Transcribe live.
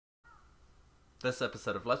This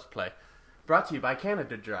episode of Let's Play, brought to you by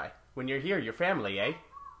Canada Dry. When you're here, you're family, eh?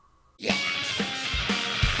 Yeah!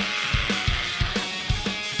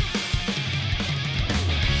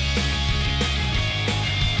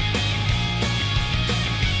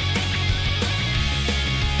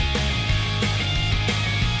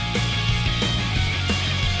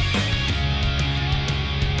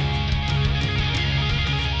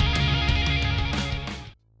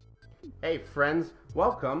 Hey friends,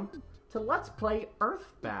 welcome to Let's Play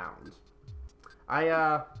EarthBound.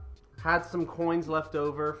 I had some coins left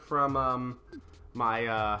over from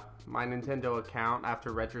my Nintendo account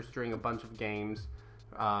after registering a bunch of games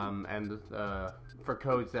and for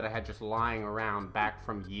codes that I had just lying around back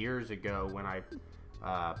from years ago when I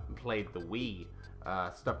played the Wii.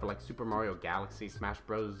 Stuff for like Super Mario Galaxy, Smash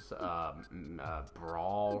Bros,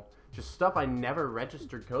 Brawl, just stuff I never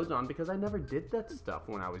registered codes on because I never did that stuff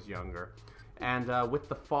when I was younger. And with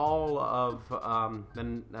the fall of the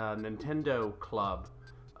Nintendo Club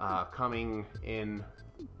coming in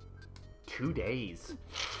 2 days,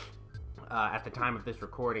 at the time of this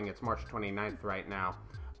recording, it's March 29th right now,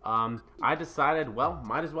 I decided, well,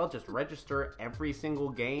 might as well just register every single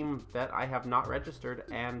game that I have not registered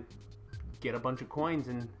and get a bunch of coins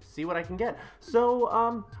and see what I can get. So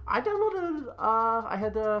I downloaded. I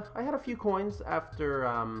had a few coins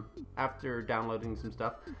after downloading some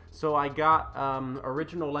stuff. So I got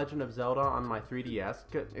original Legend of Zelda on my 3DS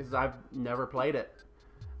because I've never played it.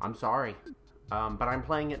 I'm sorry, but I'm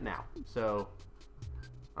playing it now. So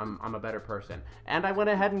I'm a better person. And I went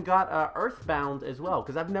ahead and got EarthBound as well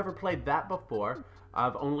because I've never played that before.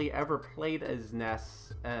 I've only ever played as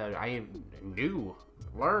Ness. I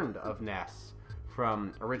learned of Ness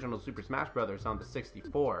from original Super Smash Bros. On the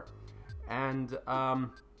 64. And,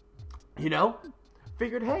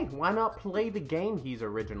 figured, hey, why not play the game he's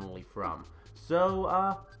originally from?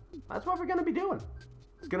 So, that's what we're going to be doing.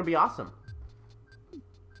 It's going to be awesome.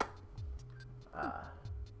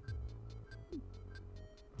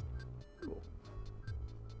 Cool.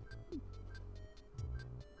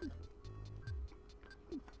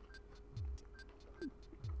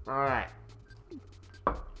 Alright.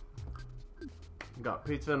 Got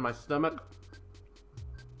pizza in my stomach.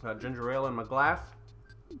 Got ginger ale in my glass.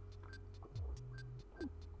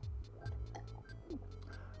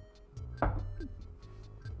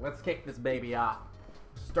 Let's kick this baby off.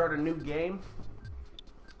 Start a new game.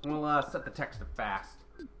 We'll set the text to fast.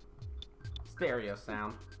 Stereo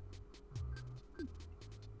sound.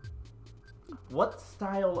 What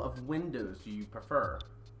style of windows do you prefer?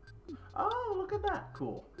 Oh, look at that.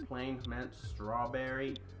 Cool. Plain, mint,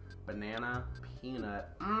 strawberry, banana, peanut.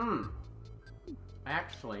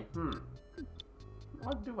 Actually,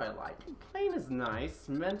 what do I like? Plain is nice.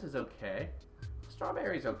 Mint is okay.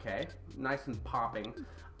 Strawberry's okay. Nice and popping.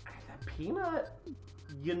 That peanut,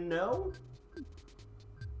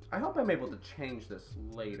 I hope I'm able to change this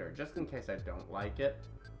later, just in case I don't like it.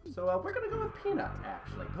 So, we're gonna go with peanut,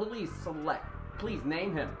 actually. Please select. Please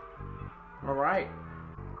name him. Alright.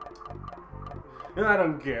 I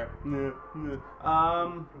don't care.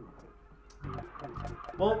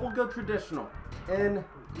 Well, we'll go traditional.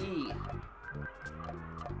 N-E.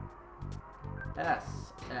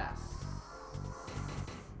 S-S.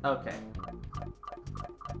 Okay.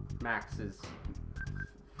 Max is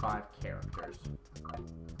 5 characters.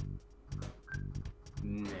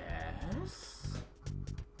 Ness.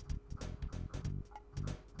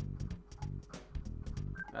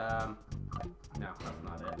 No, that's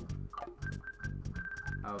not it.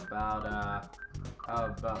 How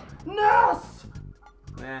about Ness?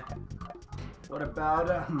 Nah. What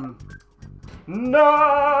about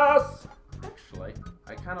Ness? Actually,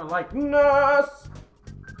 I kind of like Ness.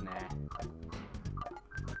 Nah.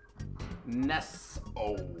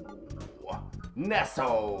 Nesso.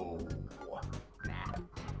 Nesso.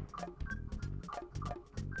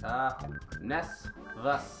 Nah. Ness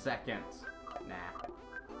the Second. Nah.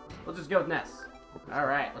 We'll just go with Ness.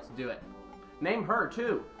 Alright, let's do it. Name her,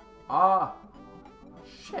 too.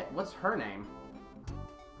 Shit, what's her name?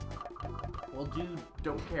 Well, dude,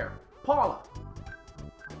 don't care. Paula!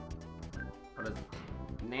 What is it?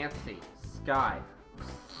 Nancy. Sky.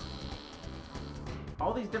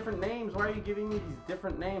 All these different names. Why are you giving me these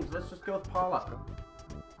different names? Let's just go with Paula.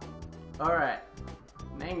 Alright.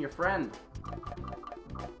 Name your friend.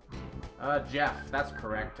 Jeff. That's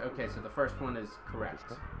correct. Okay, so the first one is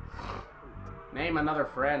correct. Name another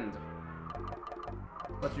friend.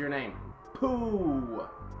 What's your name? Pooh.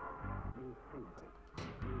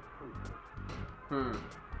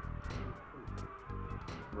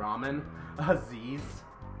 Ramen. Aziz.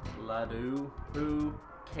 Ladu. Pooh.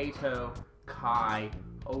 Kato. Kai.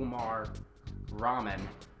 Omar. Ramen.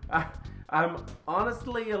 I'm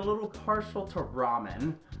honestly a little partial to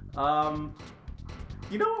ramen.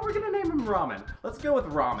 You know what? We're gonna name him Ramen. Let's go with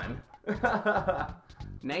Ramen.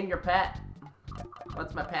 Name your pet.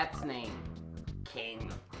 What's my pet's name?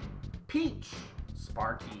 King. Peach.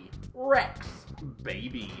 Sparky. Rex.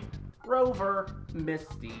 Baby. Rover.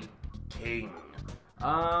 Misty. King.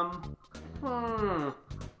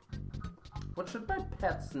 What should my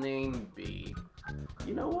pet's name be?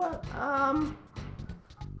 You know what?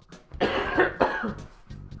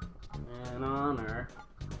 In honor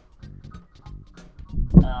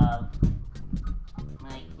of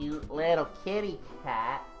my cute little kitty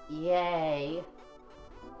cat, yay,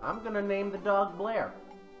 I'm gonna name the dog Blair.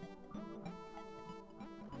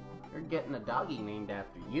 You're getting a doggy named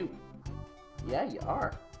after you. Yeah, you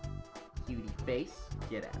are. Cutie face,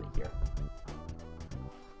 get out of here.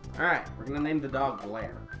 Alright, we're gonna name the dog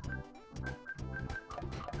Blair.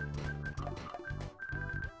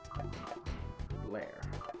 Blair.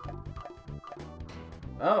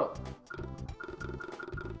 Oh!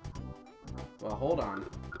 Well, hold on.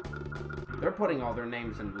 They're putting all their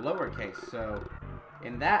names in lowercase, so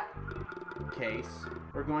in that case,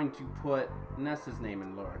 we're going to put Ness's name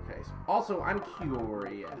in lowercase. Also, I'm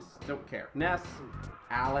curious. Don't care. Ness,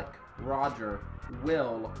 Alec, Roger,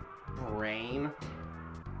 Will, Brain.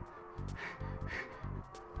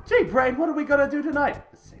 Gee, Brain, what are we gonna do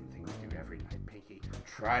tonight? The same thing we do every night, Pinky.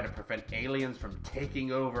 Try to prevent aliens from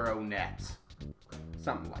taking over Onette.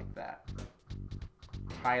 Something like that.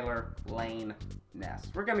 Tyler, Lane,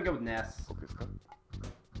 Ness. We're gonna go with Ness.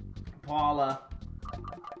 Paula.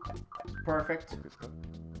 Perfect.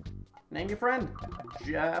 Name your friend.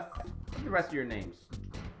 Jeff. What's the rest of your names?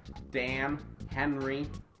 Dan, Henry,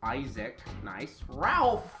 Isaac. Nice.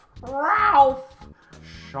 Ralph. Ralph.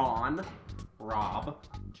 Sean. Rob.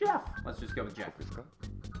 Jeff. Let's just go with Jeff.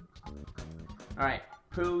 Alright.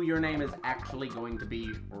 Pooh, your name is actually going to be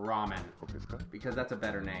Ramen. Because that's a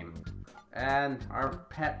better name. And our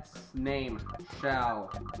pet's name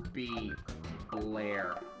shall be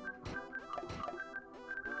Blair.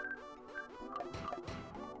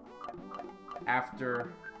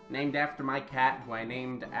 Named after my cat, who I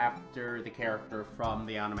named after the character from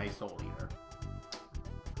the anime Soul Eater.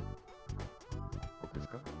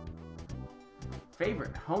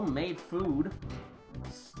 Favorite homemade food?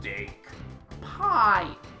 Steak,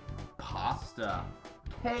 pie, pasta,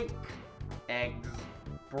 cake, eggs,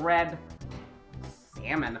 bread,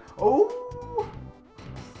 salmon. Oh,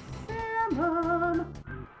 salmon.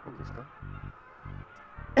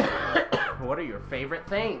 What are your favorite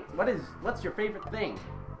things? What's your favorite thing?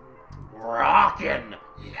 Rockin'.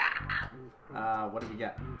 Yeah. What do we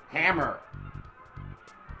got? Hammer.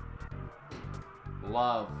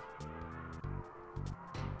 Love.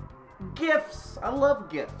 Gifts. I love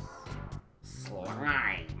gifts.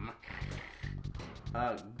 Slime.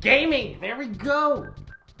 Gaming. There we go.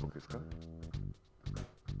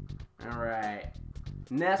 Alright.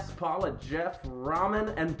 Ness, Paula, Jeff,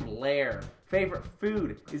 Ramen, and Blair. Favorite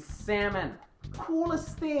food is salmon.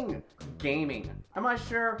 Coolest thing, gaming. Am I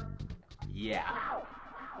sure? Yeah.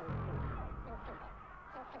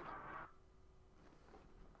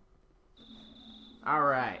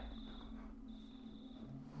 Alright.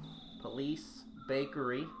 Police,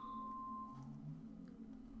 bakery.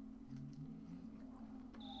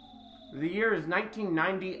 The year is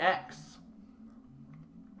 1990X.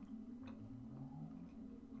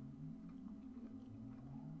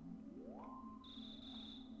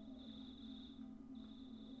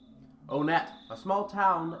 Onette, a small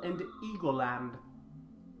town in Eagle Land.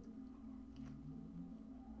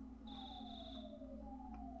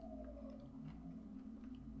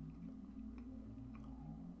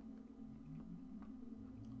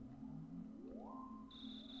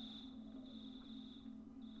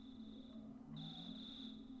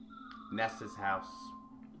 Ness's house.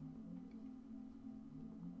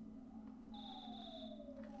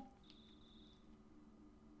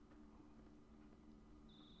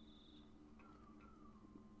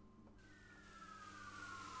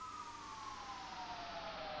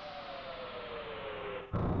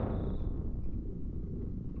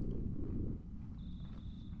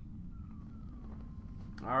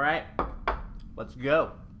 All right, let's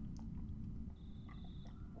go.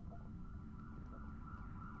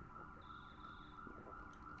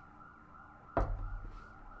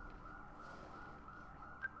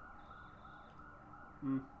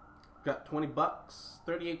 Got 20 bucks,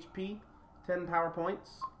 30 HP, 10 power points.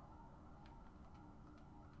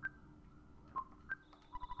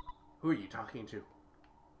 Who are you talking to?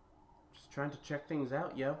 Just trying to check things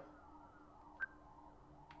out, yo.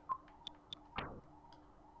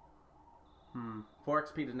 4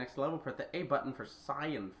 XP to next level. Press the A button for psi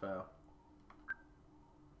info.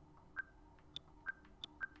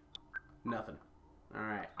 Nothing.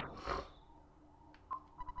 Alright.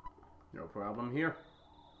 No problem here.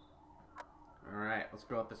 Alright, let's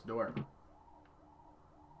go out this door.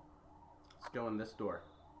 Let's go in this door.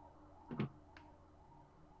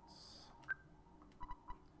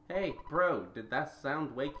 Hey, bro, did that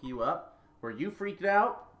sound wake you up? Were you freaked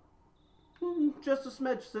out? Just a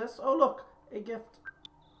smidge, sis. Oh, look, a gift.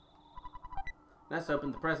 Ness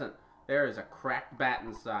opened the present. There is a cracked bat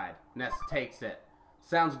inside. Ness takes it.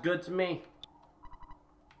 Sounds good to me.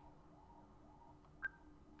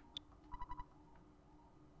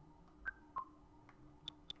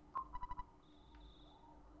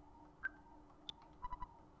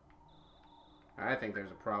 I think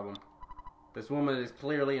there's a problem. This woman is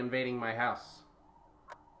clearly invading my house.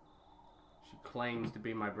 She claims to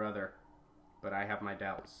be my brother, but I have my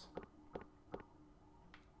doubts.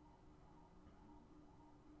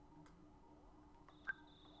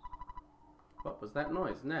 What was that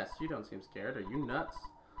noise? Ness, you don't seem scared. Are you nuts?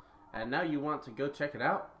 And now you want to go check it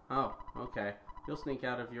out? Oh, okay. You'll sneak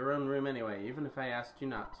out of your own room anyway, even if I asked you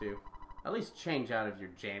not to. At least change out of your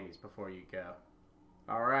jammies before you go.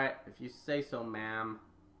 Alright, if you say so, ma'am,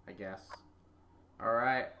 I guess.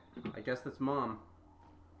 Alright, I guess that's Mom.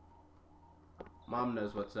 Mom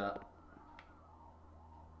knows what's up.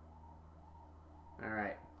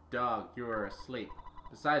 Alright, dog, you are asleep.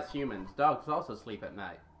 Besides humans, dogs also sleep at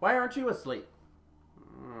night. Why aren't you asleep?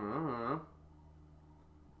 Oh.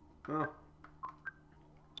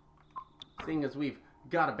 Seeing as we've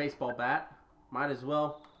got a baseball bat, might as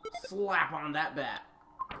well slap on that bat.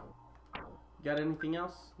 Got anything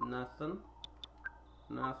else? Nothing.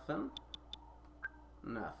 Nothing.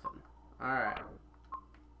 Nothing. Alright.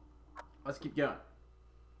 Let's keep going.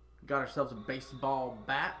 Got ourselves a baseball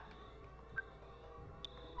bat.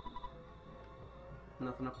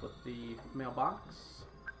 Nothing up with the mailbox.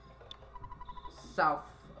 South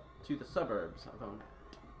to the suburbs of Onet.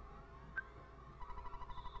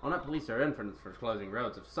 Onet police are infamous for closing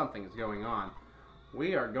roads if something is going on.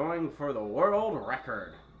 We are going for the world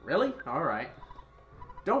record. Really? Alright.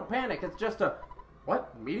 Don't panic, it's just a...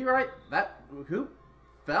 What? Meteorite? That... Who?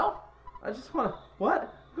 Fell? I just wanna...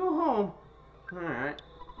 What? Go home. Alright.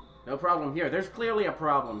 No problem here. There's clearly a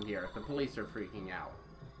problem here. The police are freaking out.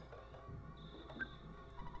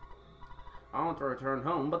 I want to return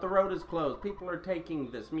home, but the road is closed. People are taking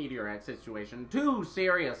this meteorite situation too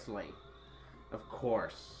seriously. Of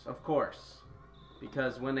course. Of course.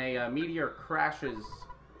 Because when a meteor crashes...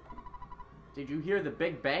 Did you hear the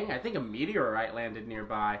big bang? I think a meteorite landed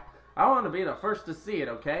nearby. I want to be the first to see it,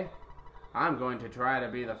 okay? I'm going to try to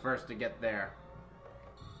be the first to get there.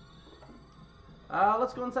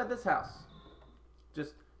 Let's go inside this house.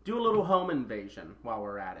 Just do a little home invasion while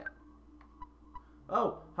we're at it.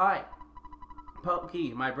 Oh, hi.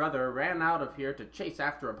 Pokey, my brother, ran out of here to chase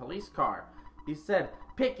after a police car. He said,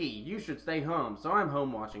 Picky, you should stay home, so I'm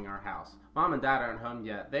home watching our house. Mom and Dad aren't home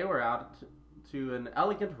yet. They were out to an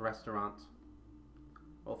elegant restaurant.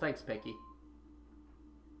 Well, thanks, Picky.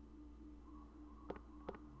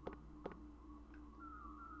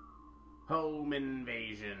 Home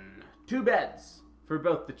invasion. 2 beds for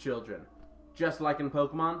both the children. Just like in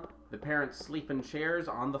Pokemon, the parents sleep in chairs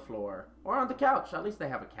on the floor. Or on the couch. At least they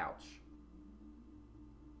have a couch.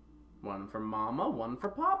 One for Mama, one for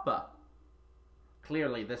Papa.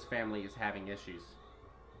 Clearly, this family is having issues.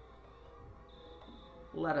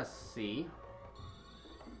 Let us see.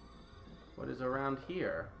 What is around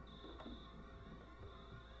here?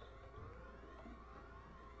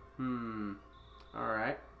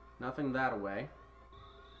 Alright. Nothing that way.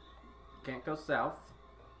 Can't go south.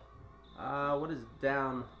 What is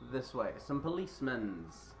down this way? Some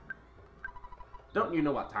policemen's. Don't you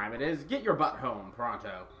know what time it is? Get your butt home,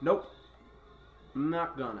 pronto. Nope.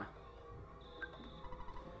 Not gonna.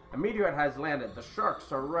 A meteorite has landed. The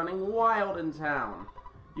sharks are running wild in town.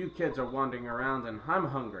 You kids are wandering around and I'm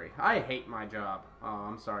hungry. I hate my job. Oh,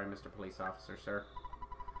 I'm sorry, Mr. Police Officer, sir.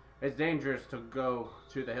 It's dangerous to go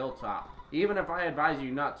to the hilltop. Even if I advise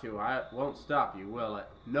you not to, I won't stop you, will it?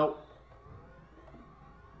 Nope.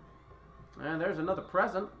 And there's another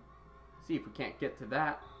present. See if we can't get to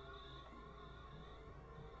that.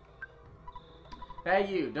 Hey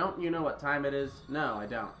you, don't you know what time it is? No, I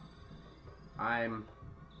don't. I'm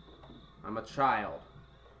a child.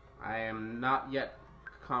 I am not yet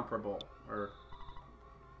comparable or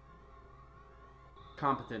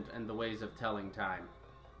competent in the ways of telling time.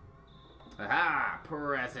 Aha!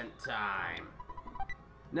 Present time.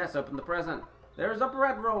 Ness opened the present. There's a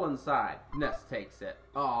bread roll inside. Ness takes it.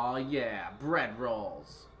 Aw, yeah, bread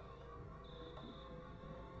rolls.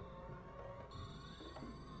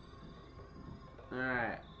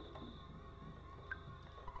 Alright.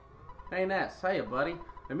 Hey Ness, hey buddy.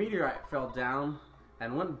 The meteorite fell down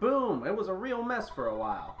and went boom. It was a real mess for a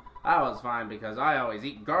while. I was fine because I always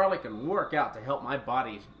eat garlic and work out to help make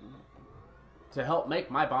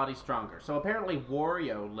my body stronger. So apparently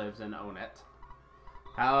Wario lives in Onet.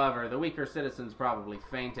 However, the weaker citizens probably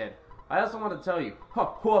fainted. I also want to tell you.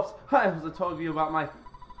 Oh, whoops! I was told you about my.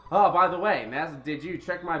 Oh, by the way, Ness, did you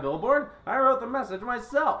check my billboard? I wrote the message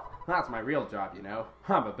myself. That's my real job, you know.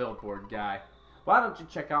 I'm a billboard guy. Why don't you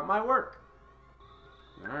check out my work?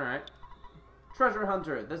 Alright. Treasure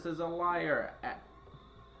Hunter, this is a liar.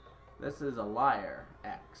 This is a liar.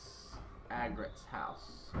 X. Agrit's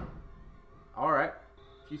house. Alright.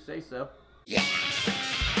 If you say so. Yeah.